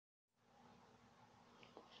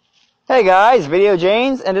Hey guys,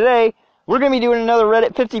 VideoJames, and today we're going to be doing another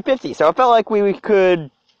Reddit 50-50. So I felt like we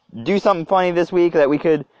could do something funny this week I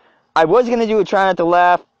was going to do a try not to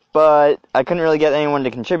laugh, but I couldn't really get anyone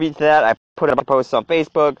to contribute to that. I put up a post on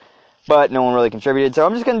Facebook, but no one really contributed. So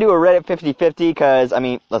I'm just going to do a Reddit 50-50 because, I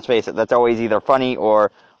mean, let's face it, that's always either funny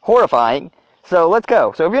or horrifying. So let's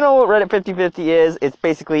go. So if you know what Reddit 50-50 is, it's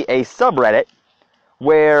basically a subreddit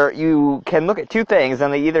where you can look at two things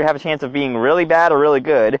and they either have a chance of being really bad or really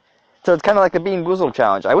good. So it's kind of like the Bean Boozled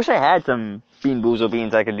challenge. I wish I had some Bean Boozled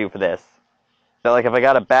beans I could do for this. But like if I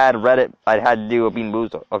got a bad Reddit, I'd had to do a Bean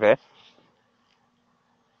Boozled. Okay.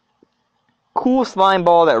 Cool slime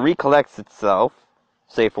ball that recollects itself,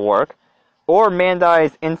 safe for work. Or man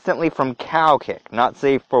dies instantly from cow kick, not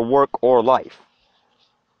safe for work or life.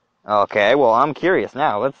 Okay, well I'm curious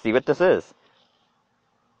now. Let's see what this is.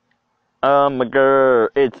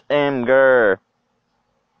 It's Mgur.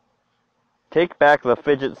 Take back the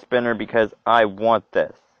fidget spinner because I want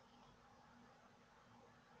this.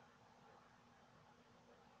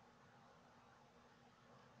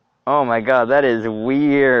 Oh my god, that is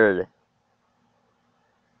weird.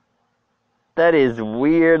 That is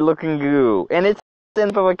weird looking goo. And it's in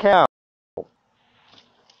of a cow.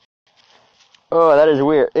 Oh, that is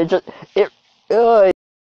weird. It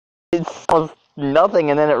smells nothing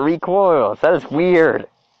and then it recoils. That is weird.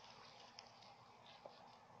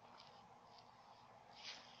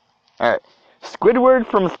 Alright. Squidward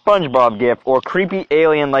from SpongeBob GIF or creepy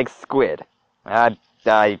alien like squid. I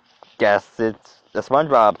guess it's a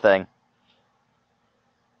SpongeBob thing.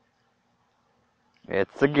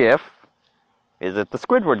 It's a GIF. Is it the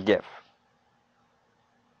Squidward GIF?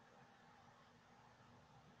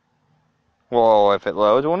 Well, if it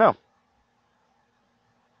loads, we'll know.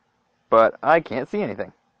 But I can't see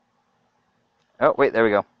anything. Oh, wait, there we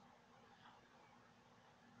go.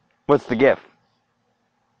 What's the GIF?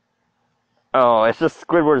 Oh, it's just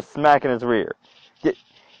Squidward smacking his rear.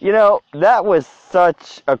 You know, that was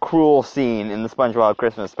such a cruel scene in the SpongeBob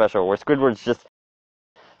Christmas special where Squidward's just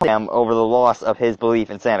over the loss of his belief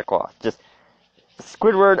in Santa Claus. Just,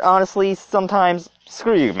 Squidward, honestly, sometimes,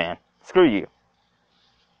 screw you, man. Screw you.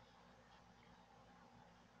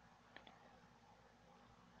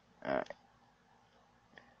 Alright.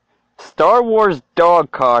 Star Wars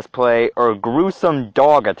dog cosplay or gruesome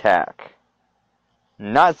dog attack.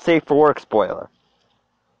 Not safe for work spoiler.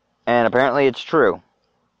 And apparently it's true.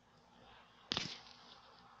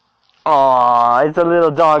 Aww, it's a little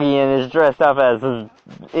doggy and is dressed up as a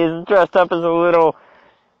little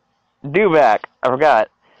dewback. I forgot.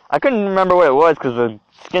 I couldn't remember what it was because the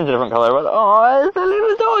skin's a different color. But aww, it's a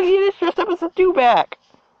little doggy and it's dressed up as a dewback.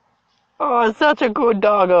 Oh, it's such a good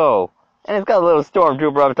doggo. And it's got a little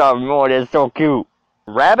stormtrooper up top of him. Oh, it is so cute.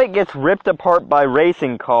 Rabbit gets ripped apart by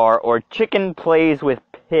racing car or chicken plays with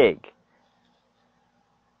pig.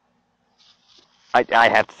 I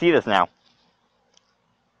have to see this now.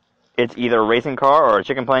 It's either a racing car or a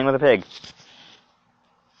chicken playing with a pig.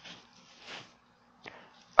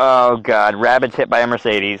 Oh god, Rabbit's hit by a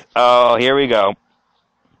Mercedes. Oh, here we go.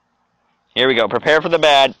 Here we go. Prepare for the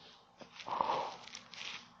bad.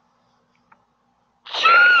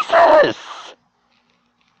 Jesus!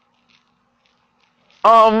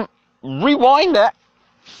 Rewind that.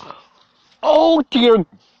 Oh dear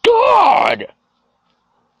God!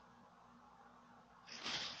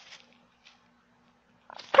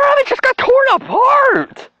 Rabbit just got torn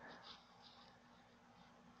apart!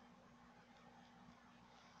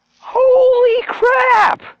 Holy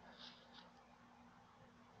crap!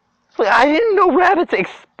 I didn't know rabbits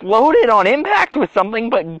exploded on impact with something,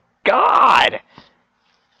 but God!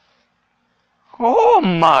 Oh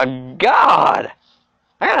my God!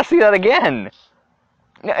 I gotta see that again!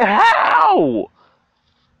 How?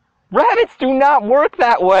 Rabbits do not work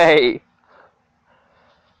that way!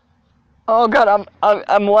 Oh god,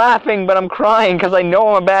 I'm laughing, but I'm crying because I know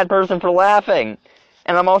I'm a bad person for laughing.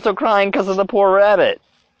 And I'm also crying because of the poor rabbit.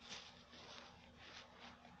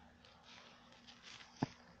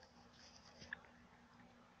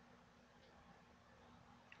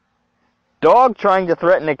 Dog trying to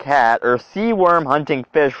threaten a cat or sea worm hunting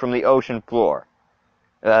fish from the ocean floor.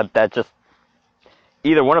 That just...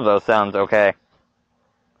 Either one of those sounds okay.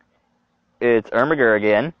 It's Ermiger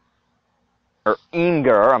again. Or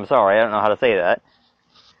Imgur, I'm sorry, I don't know how to say that.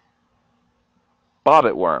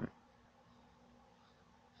 Bobbit worm.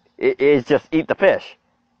 It is just eat the fish.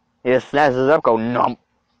 It just snatches it up, go nump.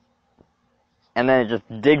 And then it just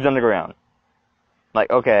digs underground.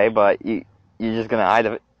 Like, okay, but you're just gonna hide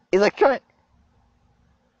it. He's like trying...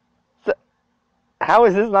 So, how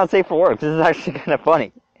is this not safe for work? This is actually kind of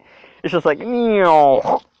funny. It's just like,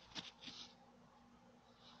 meow.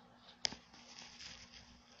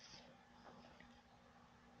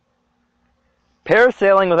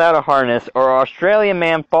 Parasailing without a harness, or Australian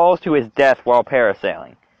man falls to his death while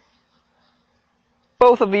parasailing.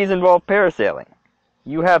 Both of these involve parasailing.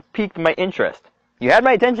 You have piqued my interest. You had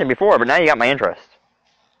my attention before, but now you got my interest.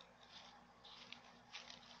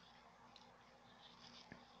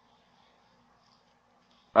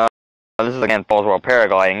 This is again falls while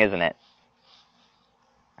paragliding, isn't it?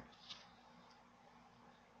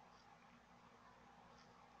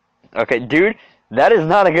 Okay, dude, that is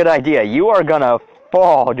not a good idea. You are gonna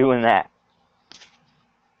fall doing that.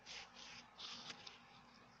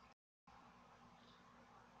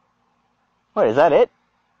 Wait, is that it?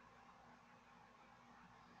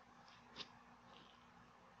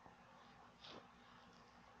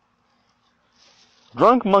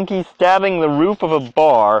 Drunk monkey stabbing the roof of a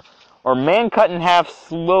bar, or man cut in half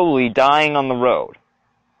slowly dying on the road.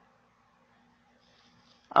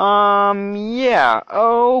 Yeah,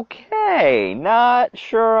 okay. Not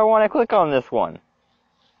sure I want to click on this one.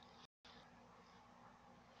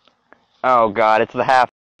 Oh god, it's the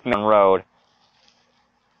half-man road.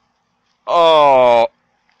 Oh.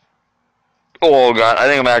 Oh god, I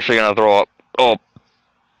think I'm actually gonna throw up. Oh.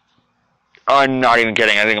 I'm not even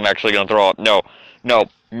kidding, I think I'm actually gonna throw up. No. No.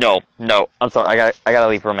 No. No. I'm sorry, I gotta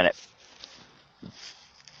leave for a minute.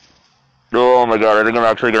 Oh my god, I think I'm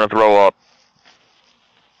actually gonna throw up.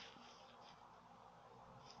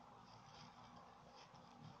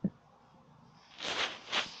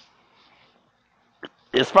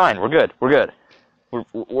 It's fine. We're good. We're good.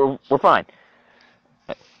 We're fine.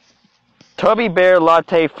 Tubby Bear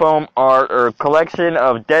Latte Foam Art, or collection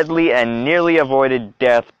of deadly and nearly avoided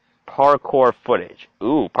death parkour footage.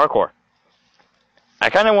 Ooh, parkour. I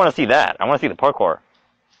kind of want to see that. I want to see the parkour.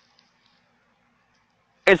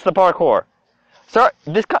 It's the parkour. Sorry,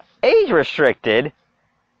 this age restricted.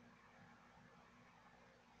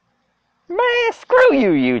 Man, screw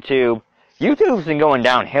you, YouTube. YouTube's been going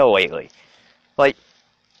downhill lately. Like,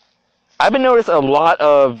 I've been noticing a lot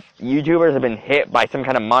of YouTubers have been hit by some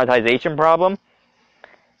kind of monetization problem,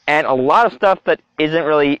 and a lot of stuff that isn't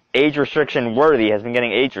really age restriction worthy has been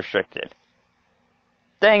getting age restricted.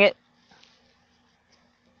 Dang it.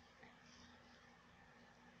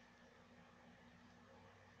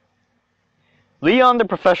 Leon the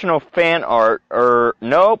Professional Fan Art,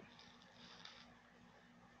 nope.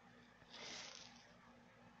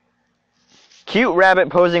 Cute rabbit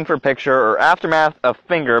posing for picture, or aftermath of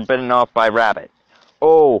finger bitten off by rabbit.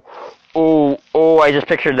 Oh, I just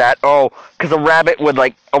pictured that. Oh, because rabbits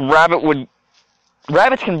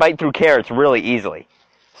can bite through carrots really easily.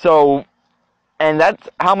 So, and that's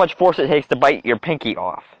how much force it takes to bite your pinky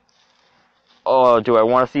off. Oh, do I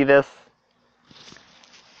want to see this?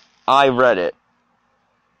 I read it.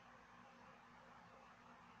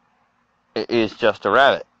 It is just a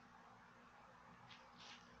rabbit.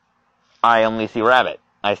 I only see rabbit.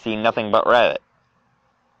 I see nothing but rabbit.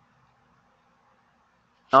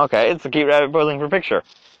 Okay, it's a cute rabbit posing for picture.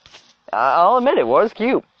 I'll admit it was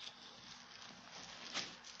cute.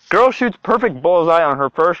 Girl shoots perfect bullseye on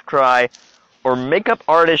her first try, or makeup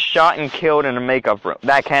artist shot and killed in a makeup room.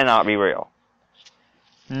 That cannot be real.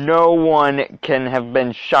 No one can have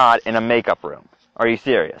been shot in a makeup room. Are you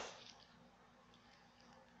serious?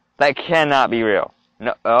 That cannot be real.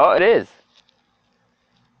 No, oh, it is.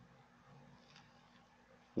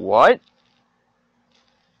 What?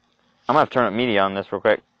 I'm gonna have to turn up media on this real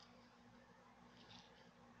quick.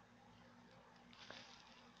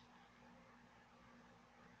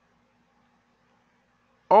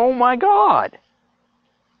 Oh my god!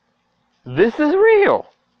 This is real!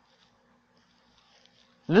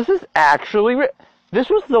 This is actually real. This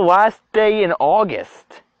was the last day in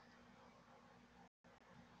August.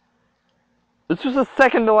 This was the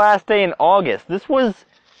second to last day in August. This was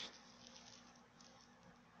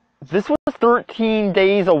 13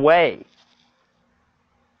 days away.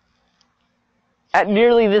 At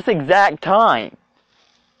nearly this exact time.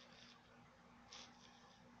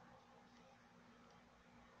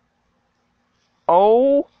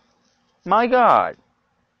 Oh my god.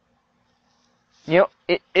 You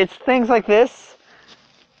know, it's things like this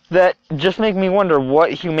that just make me wonder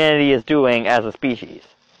what humanity is doing as a species.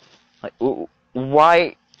 Like,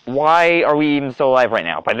 why are we even still alive right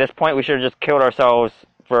now? By this point, we should have just killed ourselves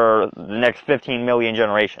for the next 15 million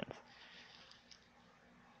generations.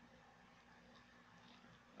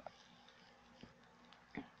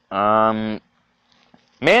 Man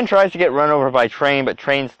tries to get run over by train, but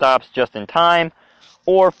train stops just in time,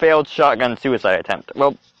 or failed shotgun suicide attempt.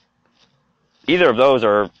 Well, either of those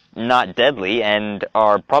are not deadly and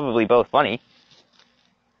are probably both funny.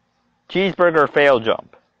 Cheeseburger fail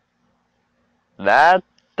jump. That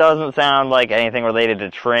doesn't sound like anything related to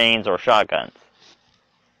trains or shotguns.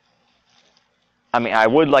 I mean, I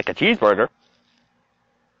would like a cheeseburger.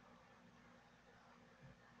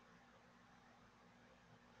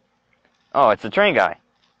 Oh, it's the train guy.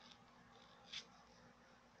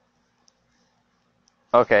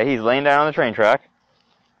 Okay, he's laying down on the train track.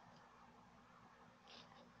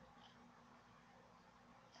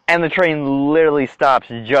 And the train literally stops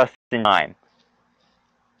just in time.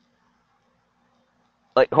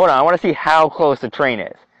 Like, hold on, I want to see how close the train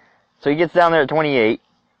is. So he gets down there at 28.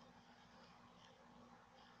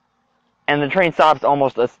 And the train stops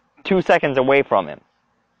almost 2 seconds away from him.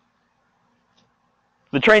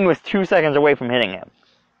 The train was 2 seconds away from hitting him.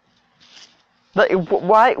 Like,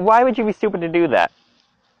 why would you be stupid to do that?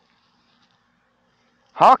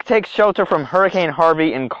 Hawk takes shelter from Hurricane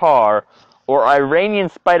Harvey in car, or Iranian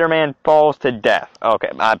Spider-Man falls to death.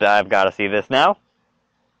 Okay, I've got to see this now.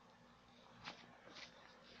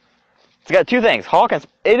 It's got two things. Hawk and...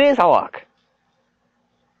 It is Hawk.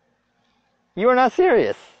 You are not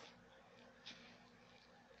serious.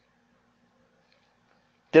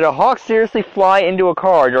 Did a hawk seriously fly into a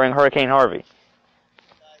car during Hurricane Harvey?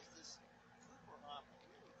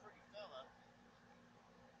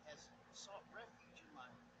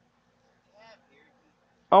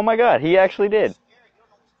 Oh my god, he actually did.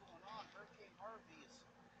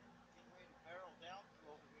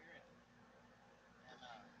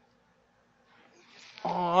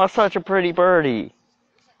 Oh, such a pretty birdie.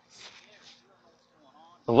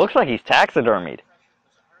 It looks like he's taxidermied.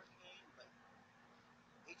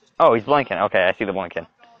 Oh, he's blinking. Okay, I see the blinking.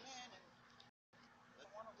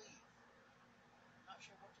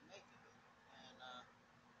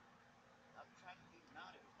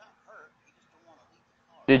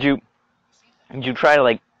 Did you try to,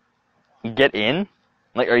 like, get in?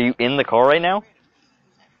 Like, are you in the car right now?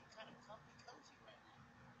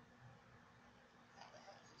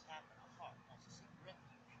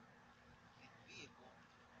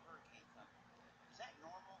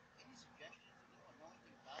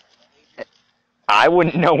 I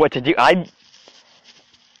wouldn't know what to do. I'd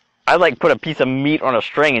like put a piece of meat on a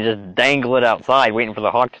string and just dangle it outside, waiting for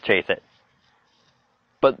the hawk to chase it.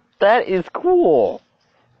 But that is cool.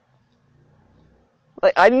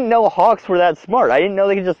 Like, I didn't know hawks were that smart. I didn't know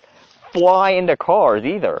they could just fly into cars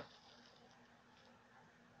either.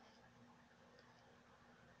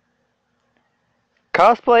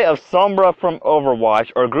 Cosplay of Sombra from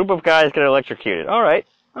Overwatch, or a group of guys get electrocuted. Alright,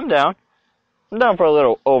 I'm down. I'm down for a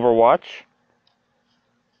little Overwatch.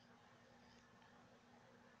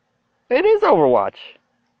 It is Overwatch.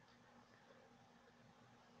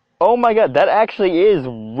 Oh my god, that actually is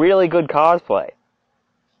really good cosplay.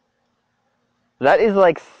 That is,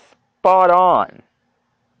 like, spot on.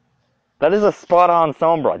 That is a spot on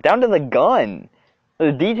Sombra. Down to the gun.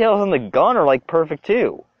 The details on the gun are, like, perfect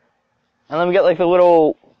too. And then we get, like, the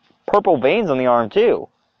little purple veins on the arm too.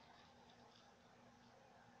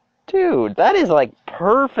 Dude, that is, like,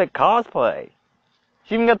 perfect cosplay.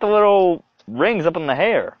 She even got the little rings up in the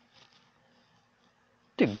hair.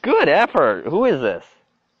 Dude, good effort. Who is this?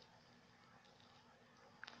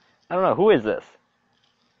 I don't know. Who is this?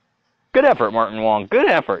 Good effort, Martin Wong. Good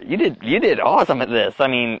effort. You did awesome at this. I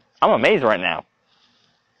mean, I'm amazed right now.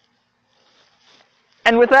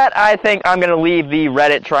 And with that, I think I'm going to leave the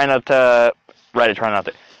Reddit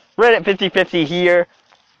 50-50 here.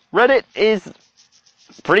 Reddit is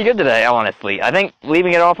pretty good today, honestly. I think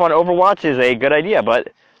leaving it off on Overwatch is a good idea, but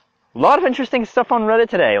a lot of interesting stuff on Reddit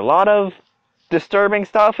today. A lot of disturbing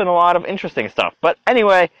stuff and a lot of interesting stuff. But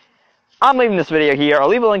anyway, I'm leaving this video here. I'll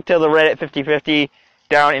leave a link to the Reddit 50-50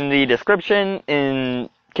 down in the description in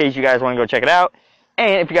case you guys want to go check it out.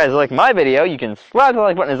 And if you guys like my video, you can slap the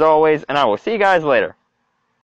like button as always, and I will see you guys later.